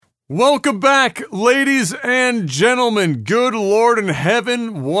Welcome back, ladies and gentlemen. Good Lord in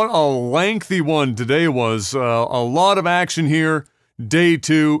heaven, what a lengthy one today was. A lot of action here. Day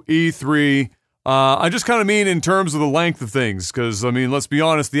 2, E3. I just kind of mean in terms of the length of things, because, I mean, let's be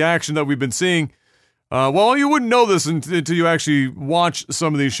honest, the action that we've been seeing, well, you wouldn't know this until you actually watch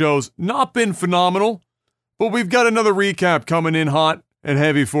some of these shows. Not been phenomenal, but we've got another recap coming in hot and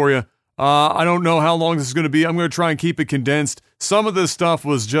heavy for you. I don't know how long this is going to be. I'm going to try and keep it condensed. Some of this stuff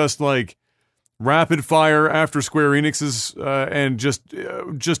was just like rapid fire after Square Enix's and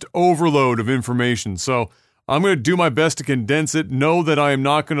just overload of information. So I'm going to do my best to condense it. Know that I am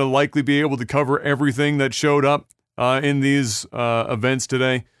not going to likely be able to cover everything that showed up in these events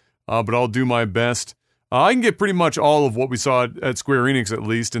today, but I'll do my best. I can get pretty much all of what we saw at Square Enix at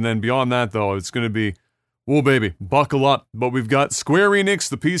least, and then beyond that, though, it's going to be... Whoa, baby, buckle up. But we've got Square Enix,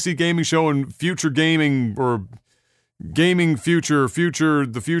 the PC gaming show, and future gaming, or gaming future,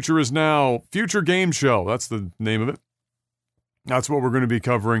 the future is now, future game show. That's the name of it. That's what we're going to be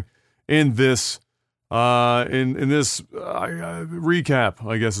covering in this, recap,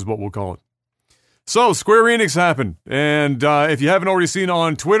 I guess is what we'll call it. So, Square Enix happened, and if you haven't already seen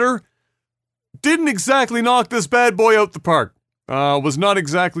on Twitter, didn't exactly knock this bad boy out the park. Was not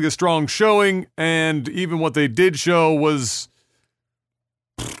exactly a strong showing, and even what they did show was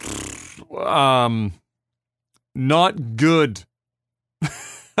not good.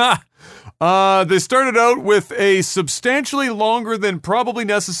 They started out with a substantially longer than probably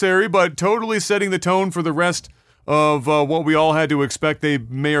necessary, but totally setting the tone for the rest of what we all had to expect they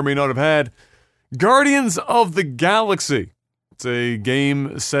may or may not have had. Guardians of the Galaxy. It's a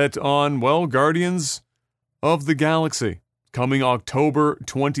game set on, well, Guardians of the Galaxy. Coming October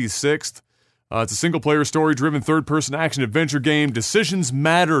 26th. It's a single-player, story-driven, third-person action-adventure game. Decisions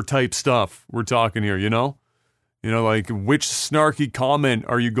matter type stuff we're talking here, you know? You know, like, which snarky comment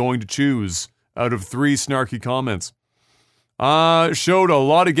are you going to choose out of 3 snarky comments? Showed a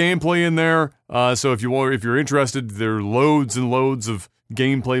lot of gameplay in there, so if you're interested, there are loads and loads of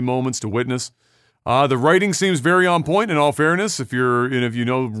gameplay moments to witness. The writing seems very on point, in all fairness. If you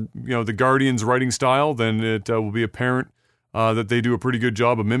know the Guardians' writing style, then it will be apparent that they do a pretty good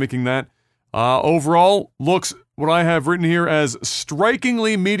job of mimicking that. Overall, looks what I have written here as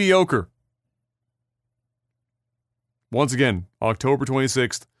strikingly mediocre. Once again, October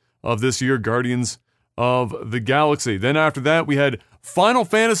 26th of this year, Guardians of the Galaxy. Then after that, we had Final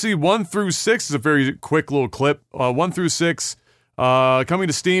Fantasy 1 through 6. It's a very quick little clip. 1 through 6 coming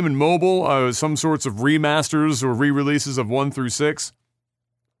to Steam and mobile. Some sorts of remasters or re-releases of 1 through 6.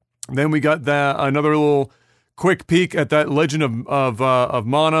 Then we got another little quick peek at that Legend of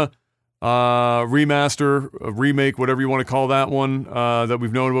Mana remaster, remake, whatever you want to call that one, that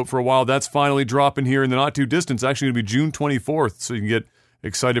we've known about for a while. That's finally dropping here in the not too distant. It's actually going to be June 24th, so you can get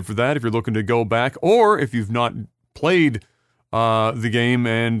excited for that if you're looking to go back, or if you've not played the game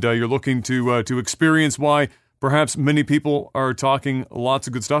and you're looking to experience why perhaps many people are talking lots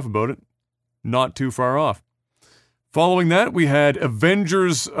of good stuff about it. Not too far off. Following that, we had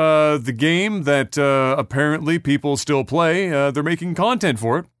Avengers, the game that apparently people still play. They're making content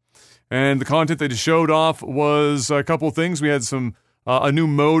for it. And the content they just showed off was a couple of things. We had a new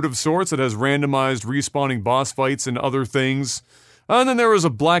mode of sorts that has randomized respawning boss fights and other things. And then there was a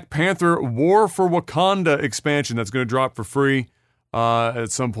Black Panther War for Wakanda expansion that's going to drop for free at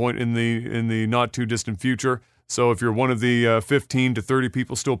some point in the not too distant future. So if you're one of the 15 to 30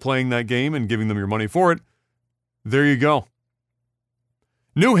 people still playing that game and giving them your money for it, there you go.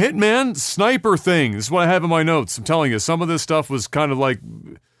 New Hitman sniper thing. This is what I have in my notes. I'm telling you, some of this stuff was kind of like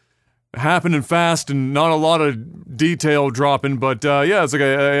happening fast and not a lot of detail dropping. But yeah, it's like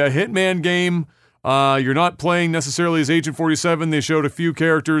a Hitman game. You're not playing necessarily as Agent 47. They showed a few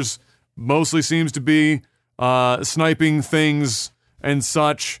characters. Mostly seems to be sniping things and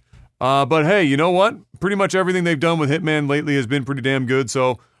such. But hey, you know what? Pretty much everything they've done with Hitman lately has been pretty damn good.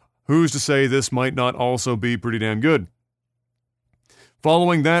 So who's to say this might not also be pretty damn good?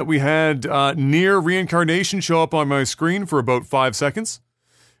 Following that, we had Nier Reincarnation show up on my screen for about 5 seconds.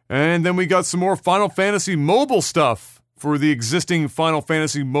 And then we got some more Final Fantasy mobile stuff for the existing Final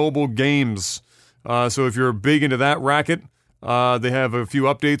Fantasy mobile games. So if you're big into that racket, they have a few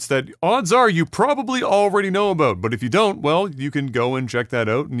updates that odds are you probably already know about. But if you don't, well, you can go and check that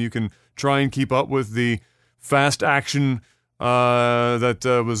out, and you can try and keep up with the fast action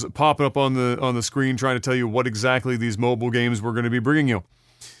that was popping up on the screen, trying to tell you what exactly these mobile games were going to be bringing you.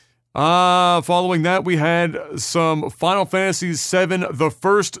 Following that, we had some Final Fantasy VII: The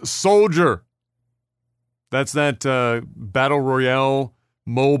First Soldier. That's that Battle Royale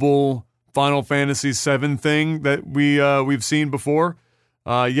mobile Final Fantasy VII thing that we've seen before.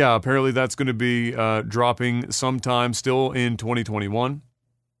 Yeah, apparently that's going to be dropping sometime still in 2021.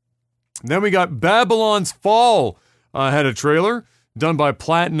 Then we got Babylon's Fall, had a trailer done by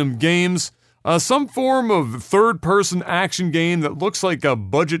Platinum Games. Some form of third-person action game that looks like a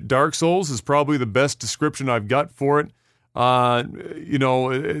budget Dark Souls is probably the best description I've got for it.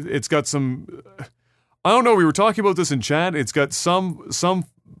 It's got some... I don't know, we were talking about this in chat. It's got some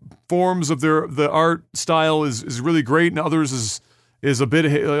forms of the art style is really great, and others is a bit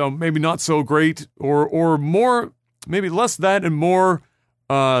maybe not so great, or more, maybe less that and more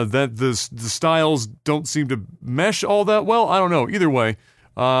that the styles don't seem to mesh all that well. I don't know. Either way,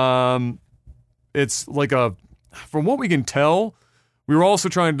 it's like from what we can tell, we were also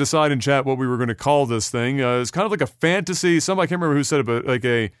trying to decide in chat what we were going to call this thing. It's kind of like a fantasy. I can't remember who said it, but like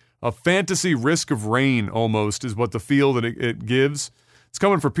a fantasy Risk of Rain almost is what the feel that it gives. It's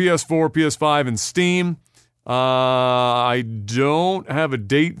coming for PS4, PS5, and Steam. I don't have a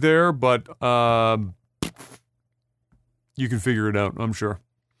date there, but you can figure it out, I'm sure.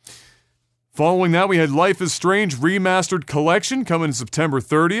 Following that, we had Life is Strange Remastered Collection coming September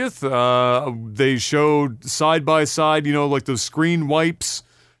 30th. They showed side-by-side, like those screen wipes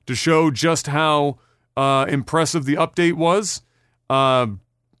to show just how impressive the update was.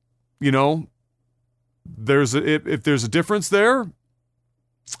 If there's a difference there,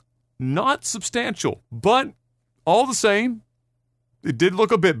 not substantial, but all the same, it did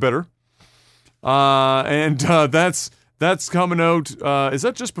look a bit better. That's coming out. Is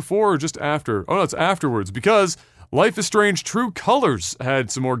that just before or just after? Oh, no, it's afterwards, because Life is Strange True Colors had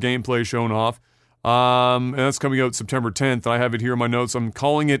some more gameplay shown off. And that's coming out September 10th. I have it here in my notes. I'm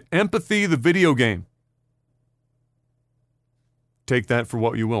calling it Empathy, the video game. Take that for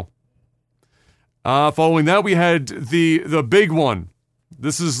what you will. Following that, we had the big one.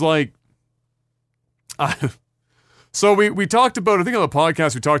 This is like... So we talked about, I think on the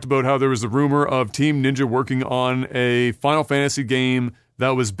podcast, we talked about how there was a rumor of Team Ninja working on a Final Fantasy game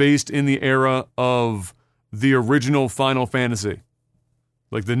that was based in the era of the original Final Fantasy.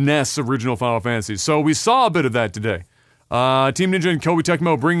 Like the NES original Final Fantasy. So we saw a bit of that today. Team Ninja and Koei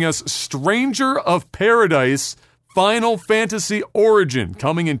Tecmo bringing us Stranger of Paradise Final Fantasy Origin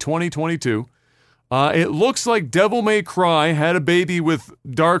coming in 2022. It looks like Devil May Cry had a baby with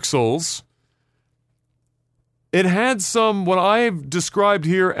Dark Souls. It had some, what I've described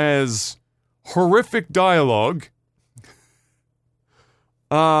here as horrific dialogue.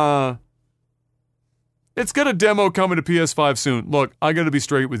 It's got a demo coming to PS5 soon. Look, I gotta be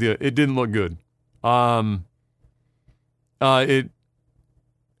straight with you. It didn't look good.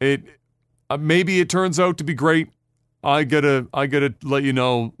 Maybe it turns out to be great. I gotta let you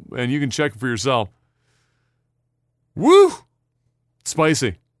know, and you can check it for yourself. Woo!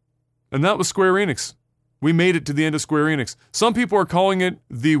 Spicy. And that was Square Enix. We made it to the end of Square Enix. Some people are calling it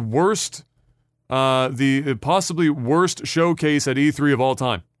the worst, the possibly worst showcase at E3 of all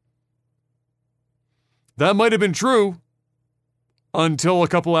time. That might have been true until a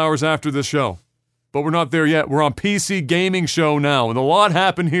couple hours after this show. But we're not there yet. We're on PC Gaming Show now, and a lot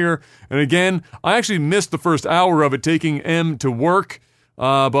happened here. And again, I actually missed the first hour of it, taking M to work.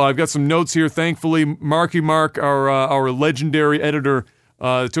 But I've got some notes here. Thankfully, Marky Mark, our legendary editor,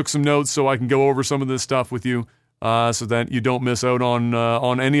 took some notes so I can go over some of this stuff with you, so that you don't miss out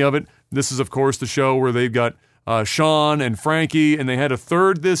on any of it. This is, of course, the show where they've got Sean and Frankie, and they had a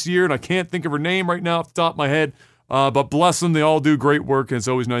third this year, and I can't think of her name right now off the top of my head. But bless them, they all do great work, and it's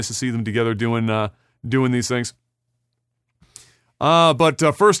always nice to see them together doing these things.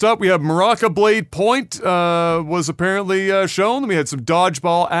 But first up, we have Maraca Blade Point was apparently shown. We had some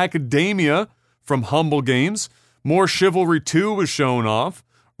Dodgeball Academia from Humble Games. More Chivalry 2 was shown off.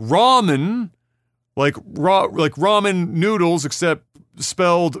 Ramen, like ramen noodles, except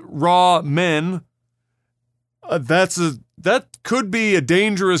spelled raw men. That could be a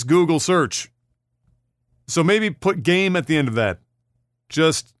dangerous Google search. So maybe put game at the end of that.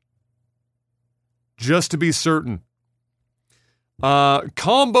 Just to be certain.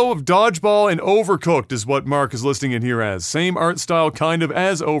 Combo of Dodgeball and Overcooked is what Mark is listing it here as. Same art style kind of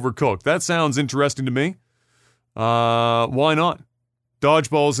as Overcooked. That sounds interesting to me. Why not?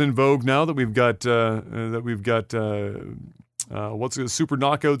 Dodgeball's in vogue now that we've got what's it, Super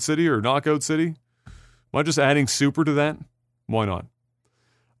Knockout City or Knockout City? Am I just adding super to that? Why not?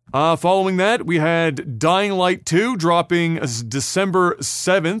 Following that, we had Dying Light 2 dropping December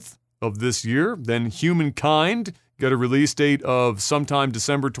 7th of this year. Then Humankind got a release date of sometime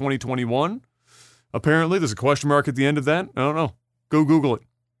December 2021. Apparently, there's a question mark at the end of that. I don't know. Go Google it.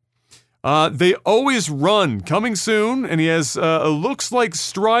 They Always Run, coming soon, and he has, looks like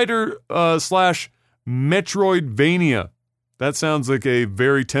Strider / Metroidvania. That sounds like a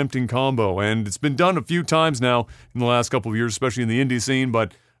very tempting combo, and it's been done a few times now in the last couple of years, especially in the indie scene,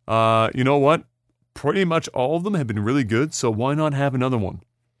 but you know what? Pretty much all of them have been really good, so why not have another one?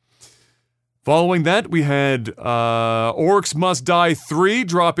 Following that, we had Orcs Must Die 3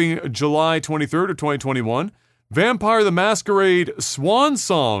 dropping July 23rd of 2021. Vampire the Masquerade Swan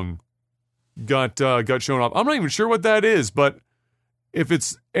Song got shown off. I'm not even sure what that is, but if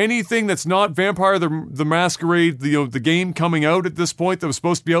it's anything that's not Vampire the Masquerade, the game coming out at this point that was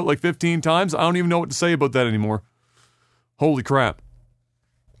supposed to be out like 15 times, I don't even know what to say about that anymore. Holy crap.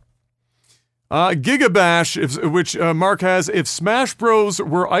 Gigabash, which Mark has, if Smash Bros.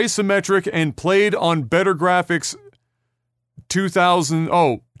 Were isometric and played on better graphics,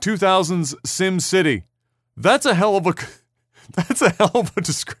 2000's Sim City. That's a hell of a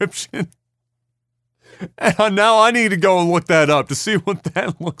description. And now I need to go and look that up to see what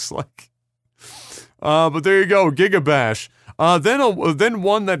that looks like. But there you go, Gigabash. Then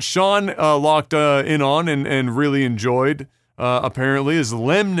one that Sean locked in on and really enjoyed, apparently, is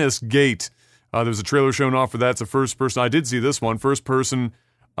Lemnis Gate. There was a trailer shown off for that. It's a first-person. I did see this one. First-person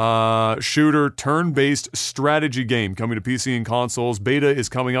shooter, turn-based strategy game coming to PC and consoles. Beta is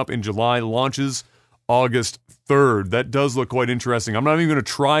coming up in July. Launches August 3rd. That does look quite interesting. I'm not even going to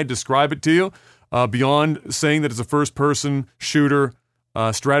try to describe it to you. Beyond saying that it's a first-person shooter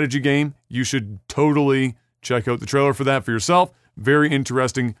strategy game, you should totally check out the trailer for that for yourself. Very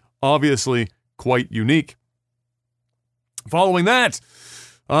interesting. Obviously, quite unique. Following that,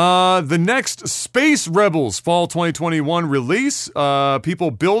 the next Space Rebels Fall 2021 release.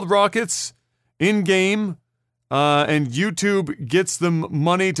 People build rockets in-game, and YouTube gets them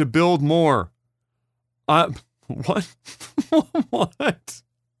money to build more. What? What?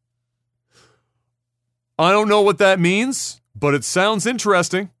 I don't know what that means, but it sounds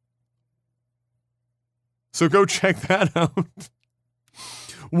interesting. So go check that out.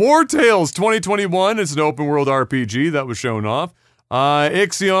 War Tales 2021. It's an open world RPG that was shown off.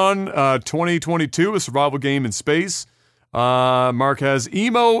 Ixion 2022, a survival game in space. Mark has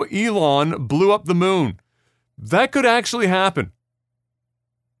Emo Elon blew up the moon. That could actually happen.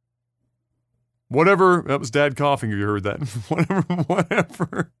 Whatever, that was Dad coughing if you heard that.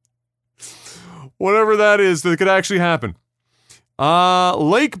 Whatever that is, that could actually happen.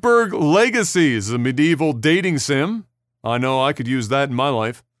 Lakeburg Legacies, a medieval dating sim. I know I could use that in my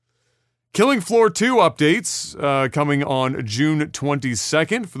life. Killing Floor 2 updates coming on June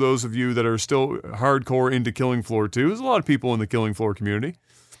 22nd. For those of you that are still hardcore into Killing Floor 2, there's a lot of people in the Killing Floor community.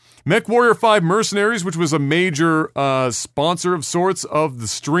 MechWarrior 5 Mercenaries, which was a major sponsor of sorts of the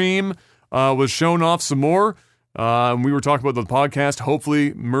stream, was shown off some more. We were talking about the podcast.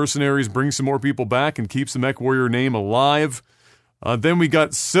 Hopefully, Mercenaries brings some more people back and keeps the MechWarrior name alive. Then we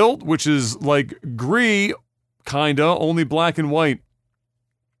got Silt, which is like Gree, kinda, only black and white.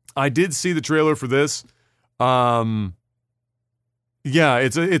 I did see the trailer for this. Yeah,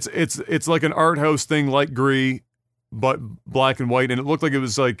 it's like an art house thing like Gree, but black and white, and it looked like it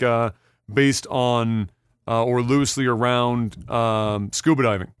was like based on or loosely around scuba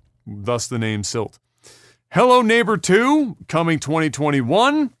diving, thus the name Silt. Hello Neighbor 2 coming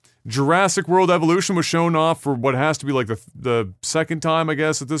 2021. Jurassic World Evolution was shown off for what has to be like the second time, I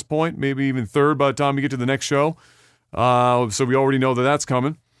guess, at this point, maybe even third by the time we get to the next show. So we already know that that's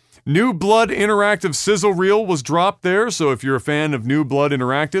coming. New Blood Interactive Sizzle Reel was dropped there, so if you're a fan of New Blood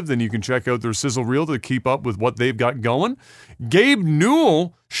Interactive, then you can check out their Sizzle Reel to keep up with what they've got going. Gabe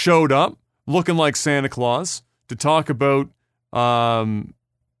Newell showed up, looking like Santa Claus, to talk about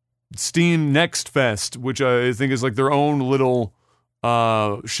Steam Next Fest, which I think is like their own little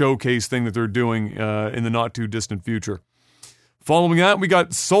showcase thing that they're doing in the not-too-distant future. Following that, we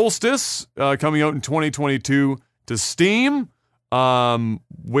got Solstice coming out in 2022 to Steam,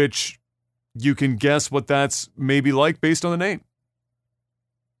 which you can guess what that's maybe like based on the name.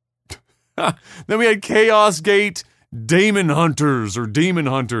 Then we had Chaos Gate Demon Hunters.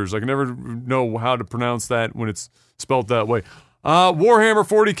 I can never know how to pronounce that when it's spelled that way. Warhammer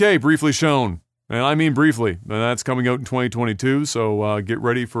 40k briefly shown. And I mean briefly. And that's coming out in 2022, so get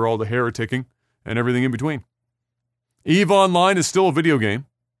ready for all the hereticking and everything in between. EVE Online is still a video game.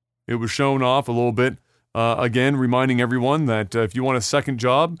 It was shown off a little bit. Again, reminding everyone that if you want a second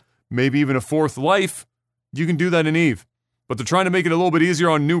job, maybe even a fourth life, you can do that in EVE. But they're trying to make it a little bit easier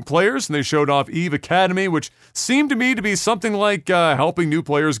on new players, and they showed off EVE Academy, which seemed to me to be something like helping new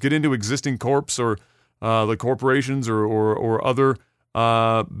players get into existing corps or the corporations or other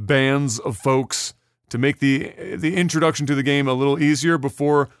bands of folks to make the introduction to the game a little easier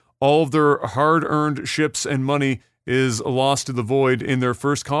before all of their hard-earned ships and money is lost to the void in their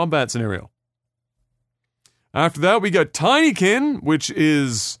first combat scenario. After that, we got Tinykin, which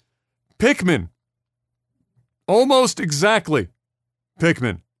is Pikmin. Almost exactly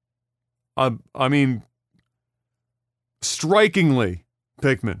Pikmin. I mean, strikingly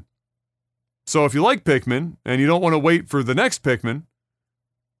Pikmin. So if you like Pikmin and you don't want to wait for the next Pikmin,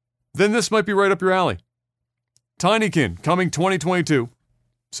 then this might be right up your alley. Tinykin, coming 2022.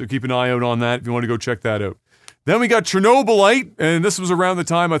 So keep an eye out on that if you want to go check that out. Then we got Chernobylite, and this was around the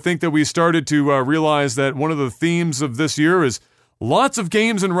time I think that we started to realize that one of the themes of this year is lots of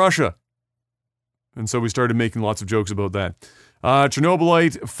games in Russia. And so we started making lots of jokes about that.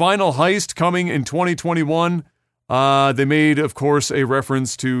 Chernobylite, Final Heist, coming in 2021. They made, of course, a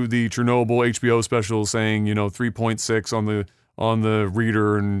reference to the Chernobyl HBO special saying, 3.6 on the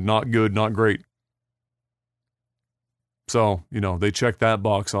reader and not good, not great. So, they checked that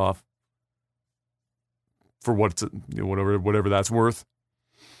box off for whatever that's worth.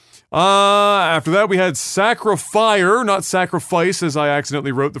 After that, we had Sacrifier, not Sacrifice, as I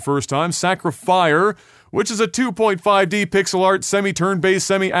accidentally wrote the first time. Sacrifier, which is a 2.5D pixel art, semi-turn-based,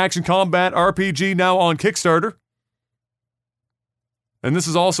 semi-action combat RPG now on Kickstarter. And this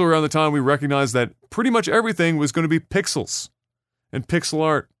is also around the time we recognized that pretty much everything was going to be pixels and pixel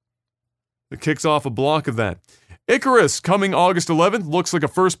art. It kicks off a block of that. Icarus, coming August 11th, looks like a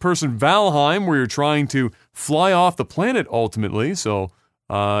first-person Valheim where you're trying to fly off the planet ultimately. So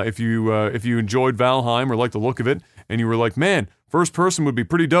if you enjoyed Valheim or like the look of it, and you were like, man, first person would be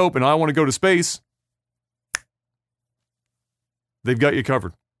pretty dope and I want to go to space, they've got you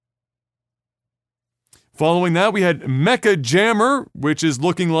covered. Following that, we had Mecha Jammer, which is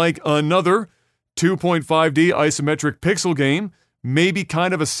looking like another 2.5D isometric pixel game, maybe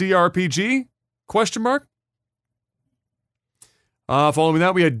kind of a CRPG? Question mark? Following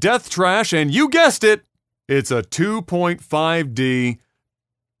that, we had Death Trash, and you guessed it, it's a 2.5D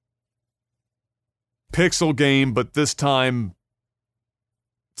pixel game, but this time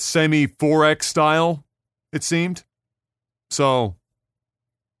semi-4X style, it seemed. So,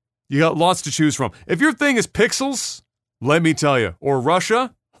 you got lots to choose from. If your thing is pixels, let me tell you, or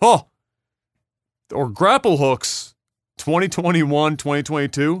Russia, or grapple hooks, 2021,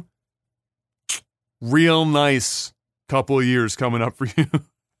 2022, real nice couple of years coming up for you.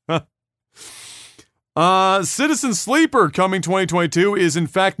 Citizen Sleeper, coming 2022, is in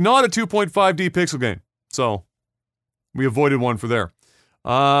fact not a 2.5D pixel game. So, we avoided one for there.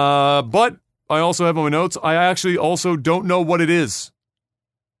 But I also have on my notes, I actually also don't know what it is.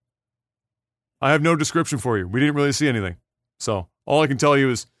 I have no description for you. We didn't really see anything. So, all I can tell you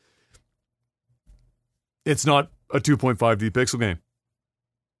is it's not a 2.5D pixel game.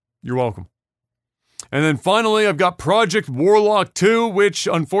 You're welcome. And then finally, I've got Project Warlock 2, which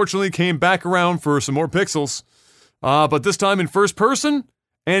unfortunately came back around for some more pixels. But this time in first person,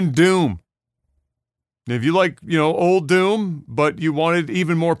 and Doom. If you like, old Doom, but you wanted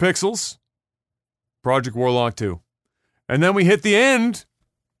even more pixels, Project Warlock 2. And then we hit the end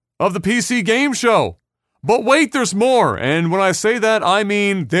of the PC game show. But wait, there's more. And when I say that, I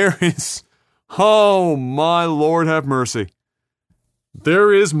mean there is... Oh, my Lord have mercy.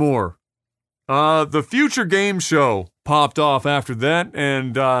 There is more. The Future Game Show popped off after that,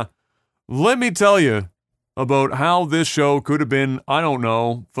 and let me tell you about how this show could have been, I don't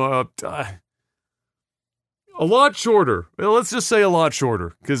know, a lot shorter. Let's just say a lot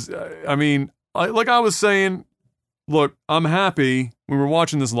shorter, because, like I was saying, look, I'm happy, when we're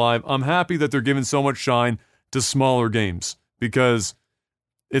watching this live, I'm happy that they're giving so much shine to smaller games, because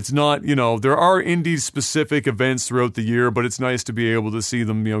it's not, there are indie-specific events throughout the year, but it's nice to be able to see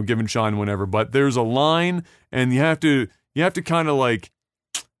them, given shine whenever. But there's a line, and you have to kind of like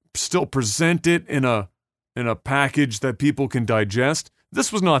still present it in a package that people can digest.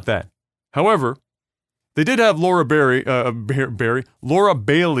 This was not that. However, they did have Laura Bailey,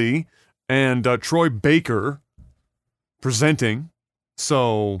 and Troy Baker presenting,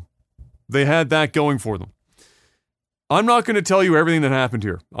 so they had that going for them. I'm not going to tell you everything that happened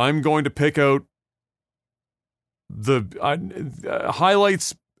here. I'm going to pick out the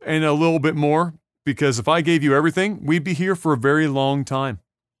highlights and a little bit more, because if I gave you everything, we'd be here for a very long time.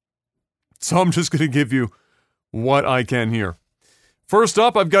 So I'm just going to give you what I can here. First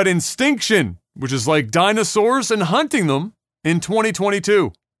up, I've got Instinction, which is like dinosaurs and hunting them in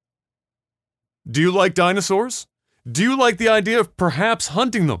 2022. Do you like dinosaurs? Do you like the idea of perhaps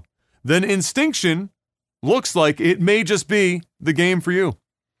hunting them? Then Instinction looks like it may just be the game for you.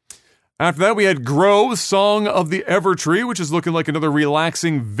 After that, we had Grow, Song of the Evertree, which is looking like another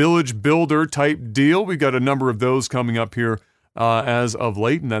relaxing village builder type deal. We got a number of those coming up here as of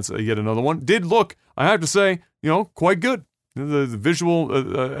late, and that's yet another one. Did look, I have to say, quite good. The visual,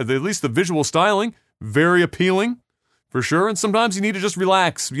 at least the visual styling, very appealing, for sure. And sometimes you need to just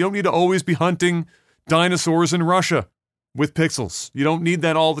relax. You don't need to always be hunting dinosaurs in Russia with pixels. You don't need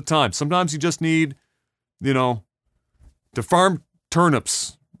that all the time. Sometimes you just need, to farm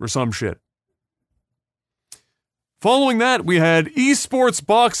turnips or some shit. Following that, we had Esports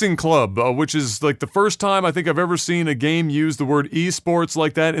Boxing Club, which is like the first time I think I've ever seen a game use the word esports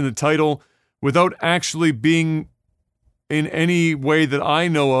like that in the title without actually being in any way that I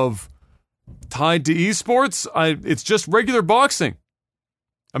know of tied to esports. It's just regular boxing.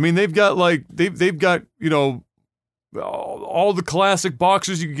 I mean, they've got all the classic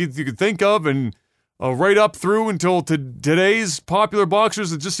boxers you could think of, and right up through until today's popular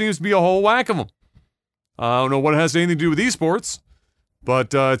boxers. It just seems to be a whole whack of them. I don't know what it has anything to do with esports,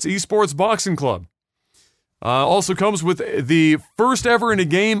 but it's Esports Boxing Club. Also comes with the first ever in a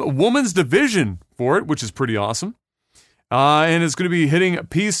game women's division for it, which is pretty awesome. And it's going to be hitting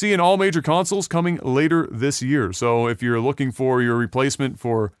PC and all major consoles coming later this year. So if you're looking for your replacement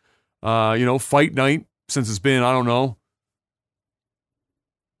for, Fight Night, since it's been,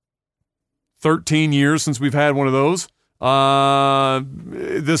 13 years since we've had one of those,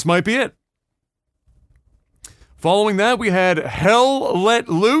 this might be it. Following that, we had Hell Let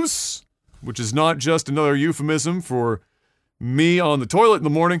Loose, which is not just another euphemism for me on the toilet in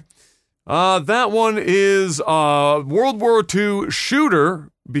the morning. That one is a World War II shooter,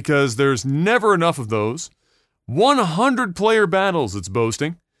 because there's never enough of those. 100-player battles it's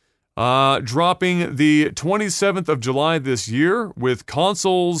boasting. Dropping the 27th of July this year, with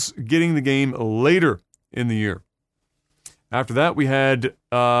consoles getting the game later in the year. After that, we had...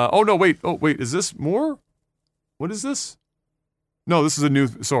 is this more? What is this? No, this is a new...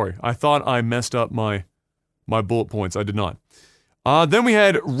 Sorry, I thought I messed up my bullet points. I did not. Then we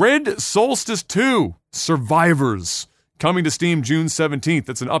had Red Solstice 2 Survivors, coming to Steam June 17th.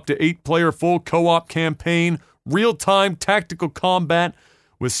 That's an up to 8-player full co-op campaign, real-time tactical combat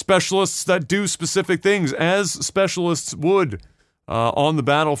with specialists that do specific things, as specialists would on the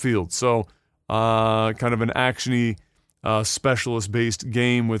battlefield. So, kind of an action-y, specialist-based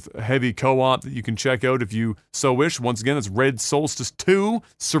game with heavy co-op that you can check out if you so wish. Once again, it's Red Solstice 2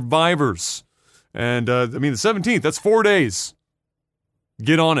 Survivors. And, the 17th, that's 4 days.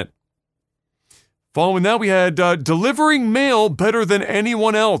 Get on it. Following that, we had delivering mail better than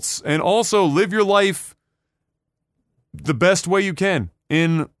anyone else, and also live your life the best way you can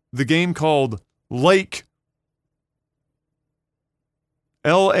in the game called Lake.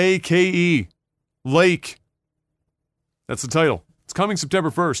 L-A-K-E. Lake. That's the title. It's coming September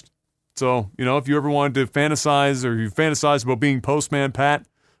 1st. So, if you ever wanted to fantasize, or you fantasize about being Postman Pat,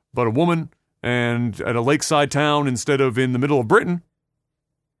 but a woman, and at a lakeside town instead of in the middle of Britain,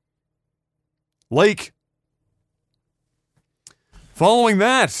 Lake. Following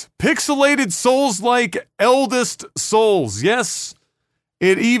that, pixelated Souls-like Eldest Souls. Yes,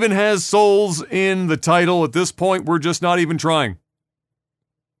 it even has souls in the title. At this point, we're just not even trying.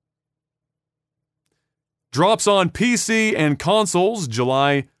 Drops on PC and consoles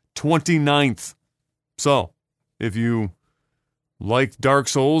July 29th. So, if you like Dark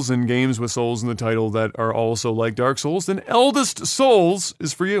Souls and games with souls in the title that are also like Dark Souls, then Eldest Souls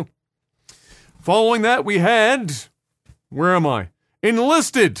is for you. Following that, we had... Where am I?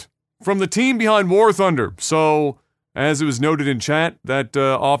 Enlisted, from the team behind War Thunder. So, as it was noted in chat, that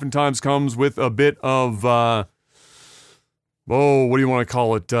oftentimes comes with a bit of... what do you want to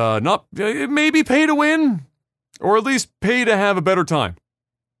call it? Maybe pay to win, or at least pay to have a better time.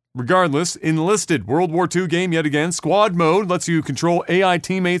 Regardless, Enlisted, World War II game yet again. Squad mode lets you control AI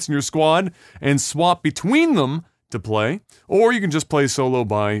teammates in your squad and swap between them to play. Or you can just play solo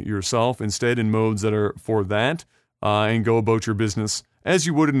by yourself instead in modes that are for that, and go about your business as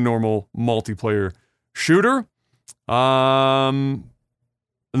you would in a normal multiplayer shooter. And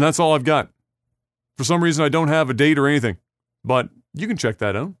that's all I've got. For some reason, I don't have a date or anything, but you can check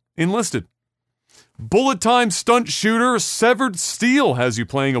that out. Enlisted. Bullet time stunt shooter Severed Steel has you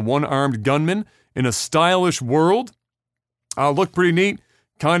playing a one-armed gunman in a stylish world. Look pretty neat.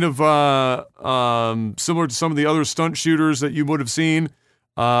 Kind of similar to some of the other stunt shooters that you would have seen.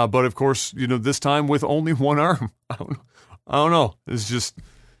 But of course, this time with only one arm. I don't know. It's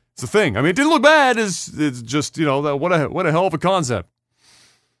a thing. I mean, it didn't look bad. It's just, what a hell of a concept.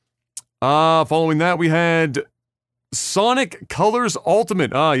 Following that, we had Sonic Colors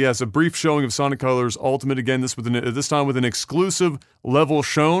Ultimate. Yes, a brief showing of Sonic Colors Ultimate again. This time with an exclusive level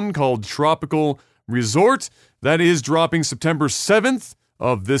shown called Tropical Resort. That is dropping September 7th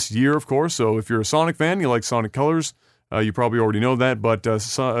of this year, of course. So if you're a Sonic fan, you like Sonic Colors, you probably already know that. But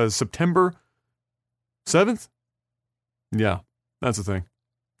September 7th? Yeah, that's the thing.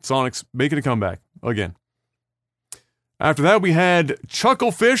 Sonic's making a comeback again. After that, we had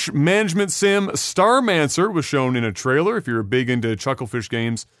Chucklefish Management Sim Starmancer was shown in a trailer. If you're big into Chucklefish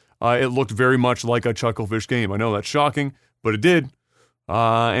games, it looked very much like a Chucklefish game. I know that's shocking, but it did.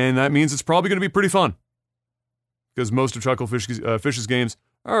 And that means it's probably going to be pretty fun. Because most of Chucklefish's games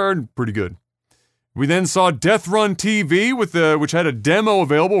are pretty good. We then saw Death Run TV, which had a demo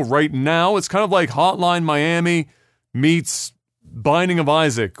available right now. It's kind of like Hotline Miami meets Binding of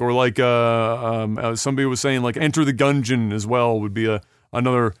Isaac, or like somebody was saying, like Enter the Gungeon as well would be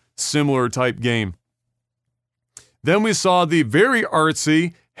another similar type game. Then we saw the very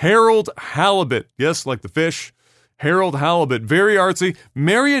artsy Harold Halibut. Yes, like the fish. Harold Halibut, very artsy.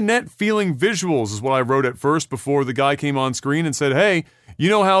 Marionette feeling visuals is what I wrote at first before the guy came on screen and said, hey, you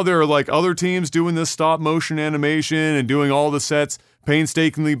know how there are like other teams doing this stop motion animation and doing all the sets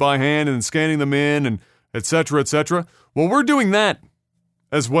painstakingly by hand and scanning them in and et cetera, et cetera? Well, we're doing that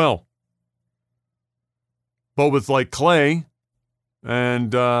as well. But with like clay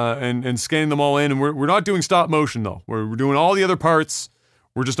and scanning them all in. And we're not doing stop motion though. We're doing all the other parts.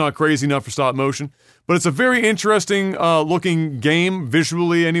 We're just not crazy enough for stop motion. But it's a very interesting looking game,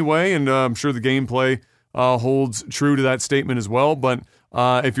 visually anyway, and I'm sure the gameplay holds true to that statement as well. But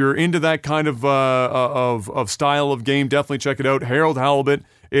if you're into that kind of style of game, definitely check it out. Harold Halibut,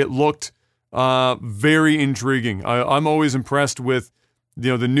 it looked very intriguing. I'm always impressed with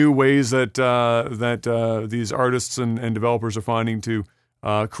the new ways that these artists and developers are finding to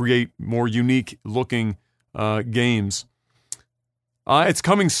create more unique looking games. It's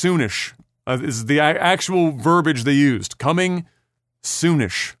coming soonish. Is the actual verbiage they used. Coming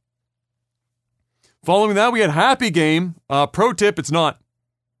soonish. Following that, we had Happy Game. Pro tip, it's not.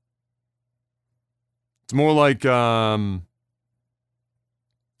 It's more like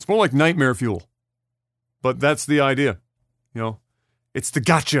Nightmare Fuel. But that's the idea. It's the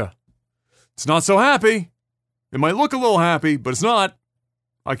gotcha. It's not so happy. It might look a little happy, but it's not.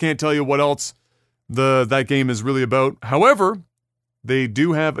 I can't tell you what else that game is really about. However, they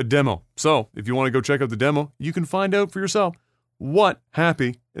do have a demo. So, if you want to go check out the demo, you can find out for yourself what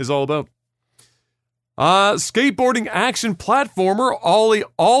Happy is all about. Skateboarding action platformer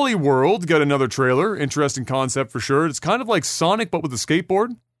Ollie World got another trailer. Interesting concept for sure. It's kind of like Sonic, but with a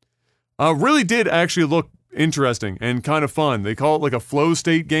skateboard. Really did actually look interesting and kind of fun. They call it like a flow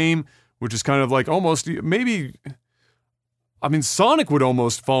state game, which is kind of like almost maybe... I mean, Sonic would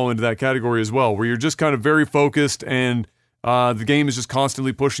almost fall into that category as well, where you're just kind of very focused and the game is just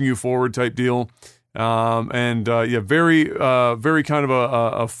constantly pushing you forward type deal. Very kind of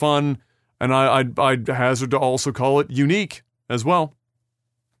a fun, and I'd hazard to also call it unique as well.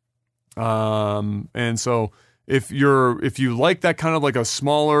 And so if you like that kind of like a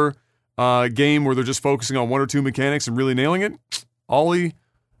smaller game where they're just focusing on one or two mechanics and really nailing it, Ollie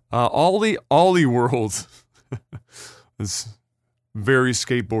World is very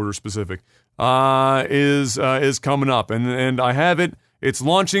skateboarder specific. Is coming up, and I have it. It's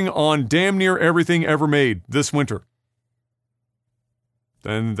launching on damn near everything ever made this winter,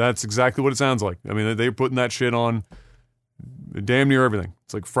 and that's exactly what it sounds like. I mean, they're putting that shit on damn near everything.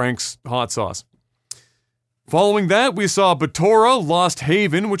 It's like Frank's hot sauce. Following that, we saw Batora Lost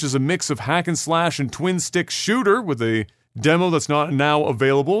Haven, which is a mix of hack and slash and twin stick shooter with a demo that's not now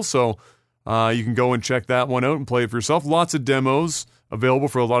available. So you can go and check that one out and play it for yourself. Lots of demos available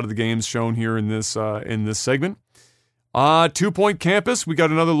for a lot of the games shown here in this segment. 2 Point Campus, we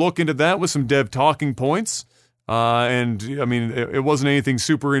got another look into that with some dev talking points. And I mean, it wasn't anything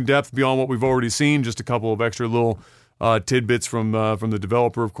super in depth beyond what we've already seen. Just a couple of extra little tidbits from the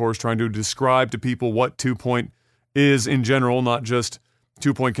developer, of course, trying to describe to people what 2 Point is in general, not just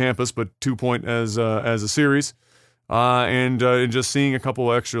 2 Point Campus, but 2 Point as a series. And just seeing a couple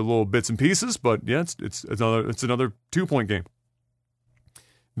of extra little bits and pieces. But yeah, it's another 2 Point game.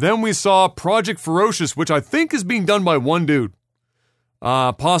 Then we saw Project Ferocious, which I think is being done by one dude.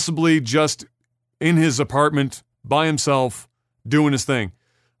 Possibly just in his apartment, by himself, doing his thing.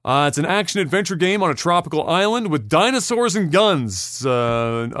 It's an action-adventure game on a tropical island with dinosaurs and guns. We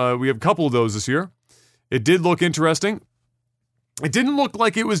have a couple of those this year. It did look interesting. It didn't look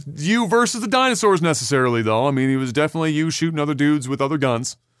like it was you versus the dinosaurs necessarily, though. I mean, it was definitely you shooting other dudes with other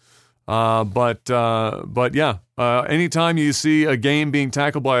guns. But yeah, anytime you see a game being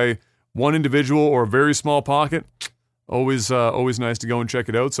tackled by one individual or a very small pocket, always nice to go and check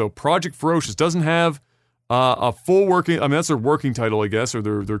it out. So Project Ferocious doesn't have a full working, I mean, that's their working title, I guess, or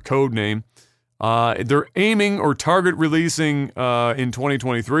their code name. They're aiming or target releasing in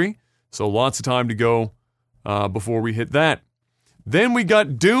 2023, so lots of time to go before we hit that. Then we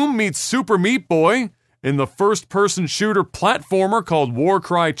got Doom meets Super Meat Boy, in the first-person shooter platformer called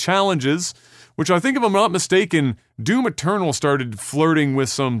Warcry Challenges, which I think, if I'm not mistaken, Doom Eternal started flirting with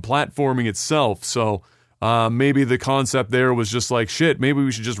some platforming itself, so maybe the concept there was just like, shit, maybe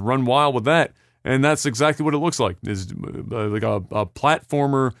we should just run wild with that, and that's exactly what it looks like, is like a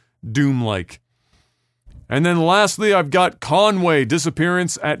platformer Doom-like. And then lastly, I've got Conway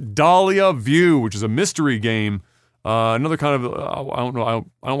Disappearance at Dahlia View, which is a mystery game. Another kind of, I don't know,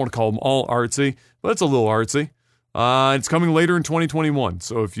 I don't want to call them all artsy, but it's a little artsy. It's coming later in 2021.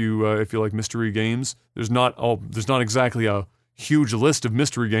 So if you like mystery games, there's not exactly a huge list of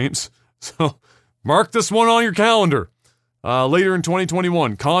mystery games. So mark this one on your calendar. Later in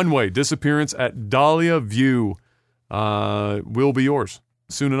 2021, Conway Disappearance at Dahlia View will be yours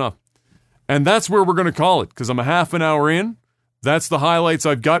soon enough. And that's where we're going to call it, because I'm a half an hour in. That's the highlights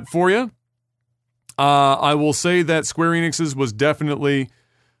I've got for you. I will say that Square Enix's was definitely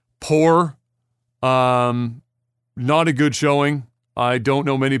poor. Not a good showing. I don't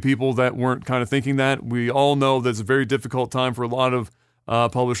know many people that weren't kind of thinking that. We all know that it's a very difficult time for a lot of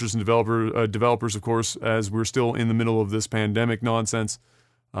publishers and developers, of course, as we're still in the middle of this pandemic nonsense.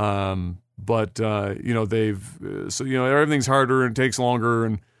 But everything's harder and it takes longer,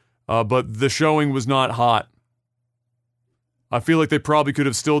 and but the showing was not hot. I feel like they probably could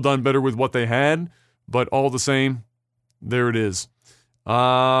have still done better with what they had, but all the same, there it is.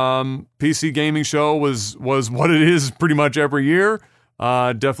 PC Gaming Show was what it is pretty much every year.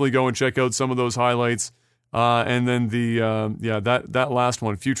 Definitely go and check out some of those highlights. And then that last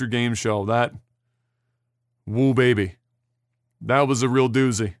one, Future Game Show, that, woo baby, that was a real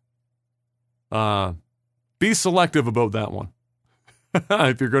doozy. Be selective about that one.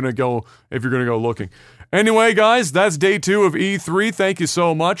 if you're gonna go looking. Anyway, guys, that's day 2 of E3. Thank you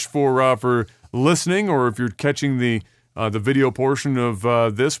so much for listening, or if you're catching the video portion of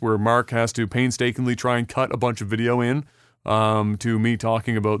this, where Mark has to painstakingly try and cut a bunch of video in to me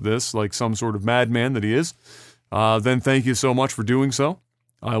talking about this like some sort of madman that he is. Then thank you so much for doing so.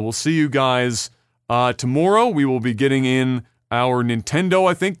 I will see you guys tomorrow. We will be getting in our Nintendo.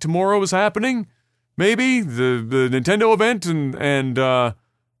 I think tomorrow is happening. Maybe the Nintendo event, and I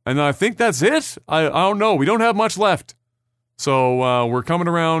think that's it. I don't know. We don't have much left, so we're coming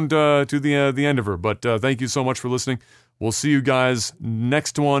around to the end of her. But thank you so much for listening. We'll see you guys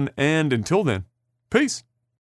next one, and until then, peace.